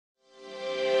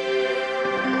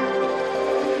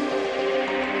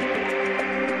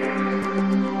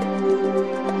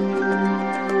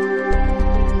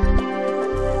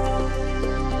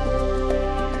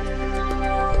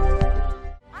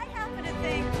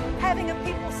having a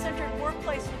people-centered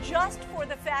workplace just for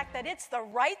the fact that it's the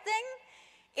right thing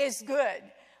is good.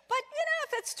 But,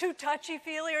 if it's too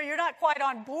touchy-feely or you're not quite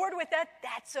on board with that,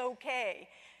 that's okay,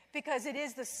 because it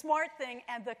is the smart thing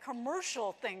and the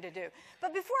commercial thing to do.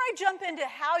 But before I jump into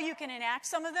how you can enact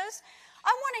some of this, I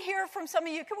want to hear from some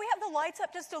of you. Can we have the lights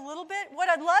up just a little bit? What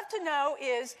I'd love to know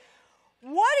is,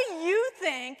 what do you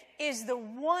think is the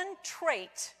one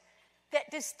trait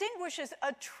that distinguishes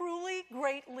a truly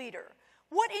great leader?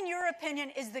 What, in your opinion,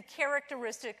 is the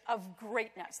characteristic of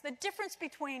greatness? The difference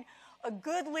between a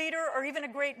good leader or even a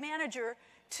great manager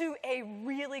to a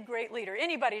really great leader.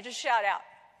 Anybody, just shout out.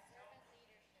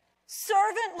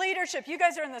 Servant leadership. You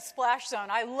guys are in the splash zone.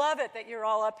 I love it that you're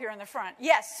all up here in the front.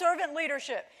 Yes, servant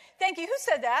leadership. Thank you. Who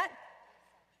said that?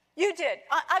 You did.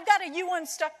 I've got a You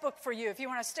Unstuck book for you. If you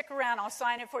want to stick around, I'll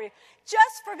sign it for you.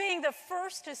 Just for being the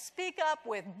first to speak up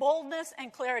with boldness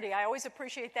and clarity. I always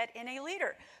appreciate that in a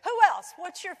leader. Who else?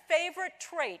 What's your favorite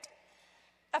trait?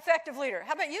 Effective leader.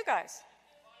 How about you guys?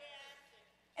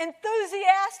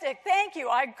 Enthusiastic. Thank you.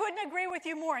 I couldn't agree with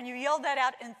you more. And you yelled that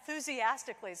out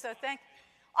enthusiastically. So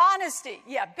honesty.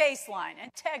 Yeah, baseline.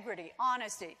 Integrity.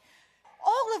 Honesty.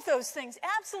 All of those things,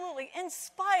 absolutely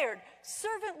inspired.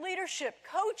 Servant leadership,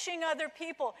 coaching other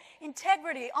people,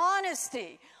 integrity,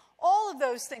 honesty, all of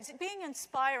those things, being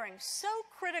inspiring, so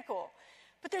critical.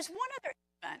 But there's one other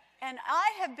element, and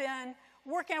I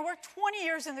worked 20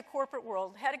 years in the corporate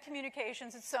world, head of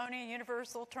communications at Sony,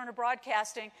 Universal, Turner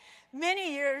Broadcasting,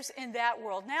 many years in that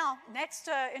world. Now,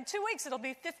 in 2 weeks, it'll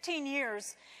be 15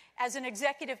 years as an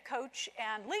executive coach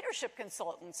and leadership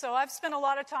consultant. So I've spent a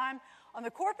lot of time on the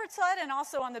corporate side and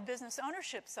also on the business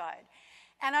ownership side.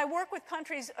 And I work with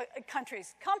companies and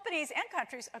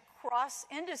countries across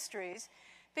industries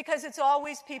because it's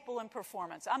always people and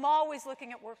performance. I'm always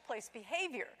looking at workplace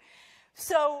behavior.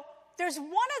 So there's one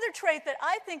other trait that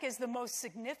I think is the most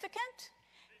significant.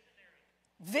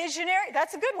 Visionary.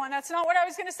 That's a good one. That's not what I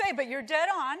was going to say, but you're dead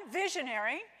on.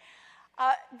 Visionary.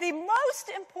 The most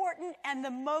important and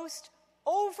the most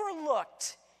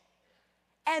overlooked.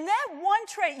 And that one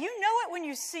trait, you know it when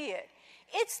you see it.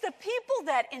 It's the people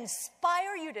that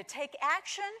inspire you to take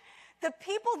action, the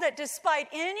people that despite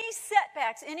any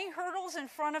setbacks, any hurdles in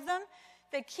front of them,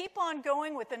 they keep on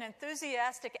going with an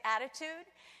enthusiastic attitude.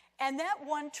 And that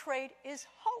one trait is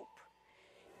hope.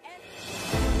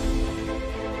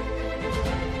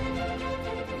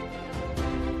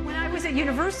 When I was at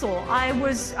Universal, I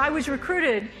was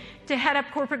recruited to head up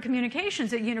corporate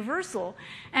communications at Universal.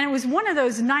 And it was one of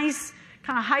those nice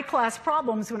kind of high-class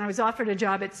problems when I was offered a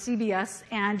job at CBS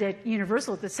and at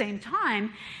Universal at the same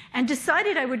time, and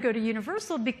decided I would go to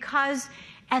Universal because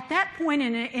at that point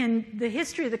in the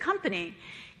history of the company,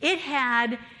 it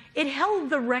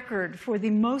held the record for the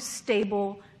most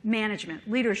stable management,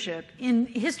 leadership in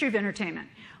history of entertainment.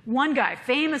 One guy,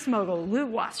 famous mogul, Lou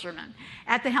Wasserman,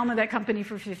 at the helm of that company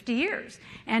for 50 years,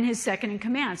 and his second in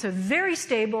command. So very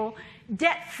stable,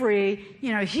 debt-free,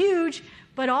 huge,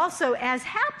 but also, as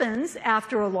happens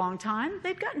after a long time,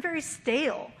 they'd gotten very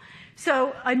stale.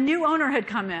 So a new owner had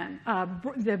come in,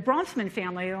 the Bronfman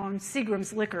family owned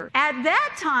Seagram's Liquor. At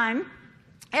that time,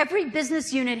 every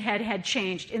business unit head had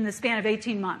changed in the span of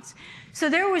 18 months. So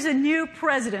there was a new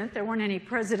president. There weren't any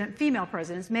female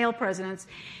presidents, male presidents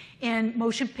in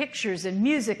motion pictures and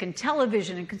music and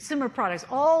television and consumer products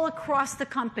all across the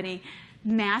company.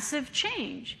 Massive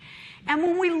change. And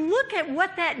when we look at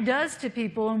what that does to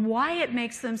people and why it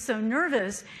makes them so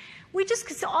nervous, we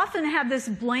just often have this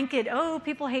blanket, oh,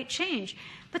 people hate change.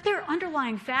 But there are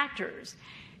underlying factors.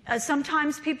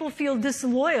 Sometimes people feel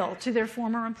disloyal to their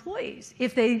former employees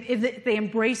if they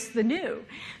embrace the new.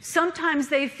 Sometimes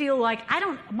they feel like,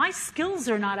 my skills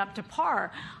are not up to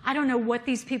par. I don't know what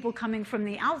these people coming from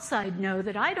the outside know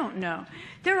that I don't know.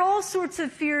 There are all sorts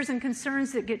of fears and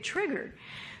concerns that get triggered.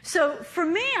 So for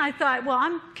me, I thought, well,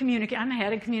 I'm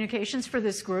head of communications for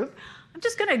this group. I'm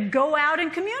just going to go out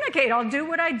and communicate. I'll do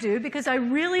what I do because I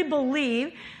really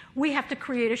believe we have to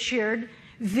create a shared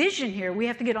vision here. We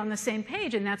have to get on the same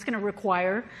page, and that's going to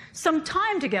require some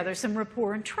time together, some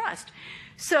rapport and trust.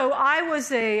 So I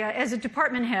was as a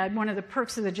department head, one of the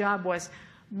perks of the job was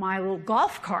my little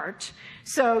golf cart.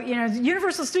 So,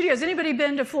 Universal Studios, anybody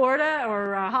been to Florida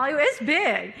or Hollywood? It's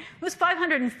big. It was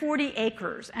 540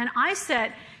 acres. And I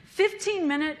set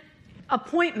 15-minute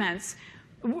appointments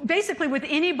basically with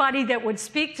anybody that would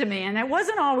speak to me. And that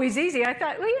wasn't always easy. I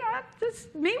thought, well,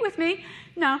 just meet with me.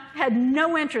 No, had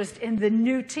no interest in the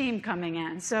new team coming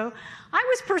in. So I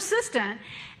was persistent,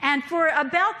 and for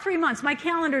about 3 months, my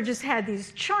calendar just had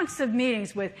these chunks of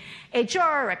meetings with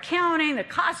HR, accounting, the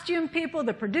costume people,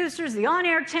 the producers, the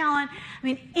on-air talent. I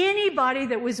mean, anybody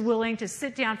that was willing to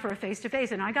sit down for a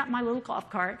face-to-face. And I got my little golf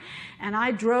cart, and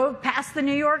I drove past the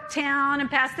New York town and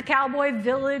past the cowboy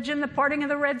village and the parting of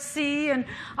the Red Sea, and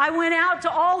I went out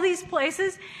to all these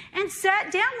places and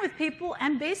sat down with people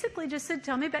and basically just said,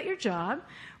 tell me about your job.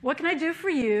 What can I do for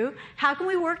you? How can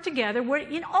we work together?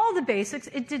 All the basics.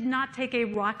 It did not take a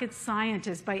rocket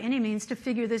scientist by any means to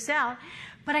figure this out.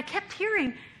 But I kept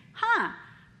hearing,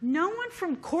 no one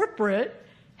from corporate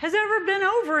has ever been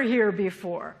over here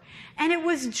before. And it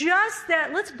was just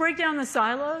that, let's break down the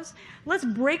silos, let's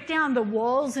break down the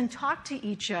walls and talk to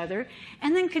each other,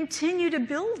 and then continue to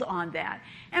build on that.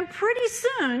 And pretty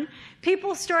soon,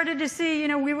 people started to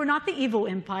see, we were not the evil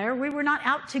empire, we were not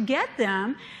out to get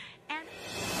them.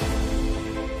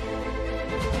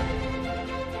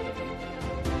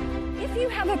 If you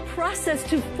have a process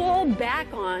to fall back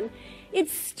on, it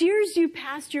steers you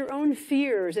past your own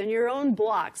fears and your own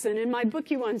blocks. And in my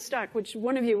book, You Unstuck, which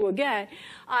one of you will get,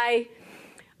 I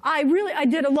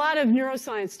did a lot of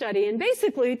neuroscience study. And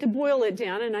basically, to boil it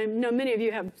down, and I know many of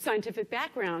you have scientific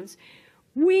backgrounds,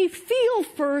 we feel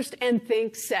first and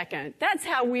think second. That's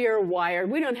how we are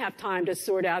wired. We don't have time to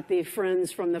sort out the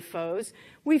friends from the foes.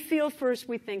 We feel first,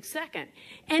 we think second.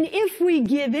 And if we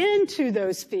give in to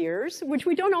those fears, which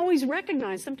we don't always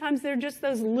recognize, sometimes they're just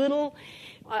those little,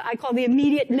 I call the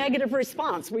immediate negative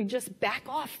response. We just back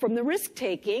off from the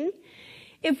risk-taking.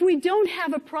 If we don't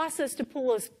have a process to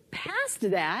pull us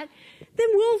past that, then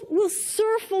we'll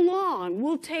surf along.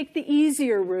 We'll take the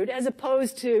easier route as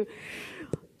opposed to,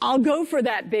 I'll go for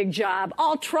that big job.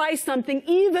 I'll try something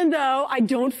even though I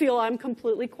don't feel I'm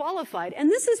completely qualified. And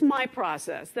this is my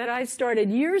process that I started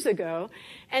years ago,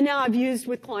 and now I've used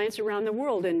with clients around the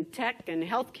world in tech and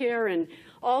healthcare and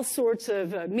all sorts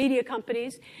of media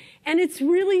companies. And it's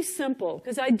really simple,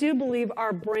 because I do believe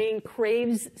our brain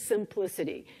craves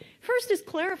simplicity. First is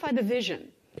clarify the vision.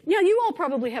 Now, you all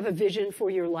probably have a vision for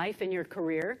your life and your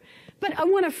career, but I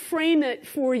want to frame it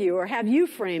for you, or have you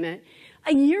frame it.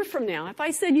 A year from now, if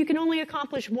I said you can only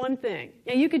accomplish one thing,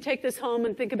 now you could take this home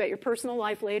and think about your personal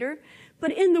life later,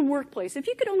 but in the workplace, if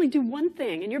you could only do one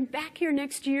thing, and you're back here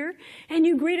next year, and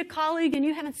you greet a colleague and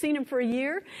you haven't seen him for a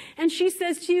year, and she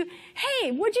says to you,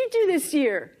 hey, what'd you do this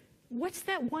year? What's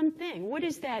that one thing? What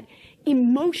is that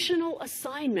emotional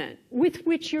assignment with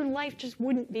which your life just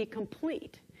wouldn't be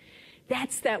complete?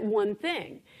 That's that one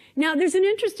thing. Now, there's an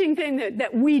interesting thing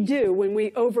that we do when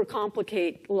we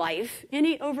overcomplicate life.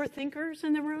 Any overthinkers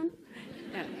in the room?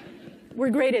 Yeah. We're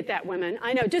great at that, women.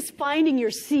 I know. Just finding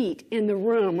your seat in the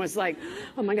room was like,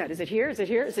 oh my God, is it here? Is it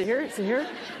here? Is it here? Is it here?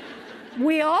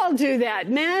 We all do that.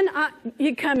 Men,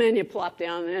 you come in, you plop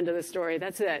down, the end of the story.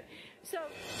 That's it. So.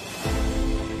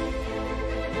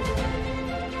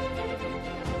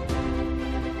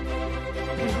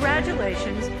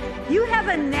 Congratulations. You have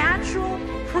a natural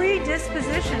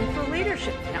predisposition for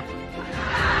leadership. No.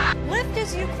 Lift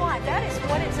as you climb. That is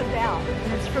what it's about.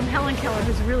 And it's from Helen Keller,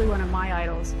 who's really one of my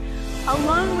idols.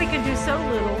 Alone we can do so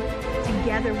little.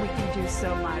 Together we can do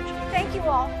so much. Thank you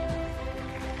all.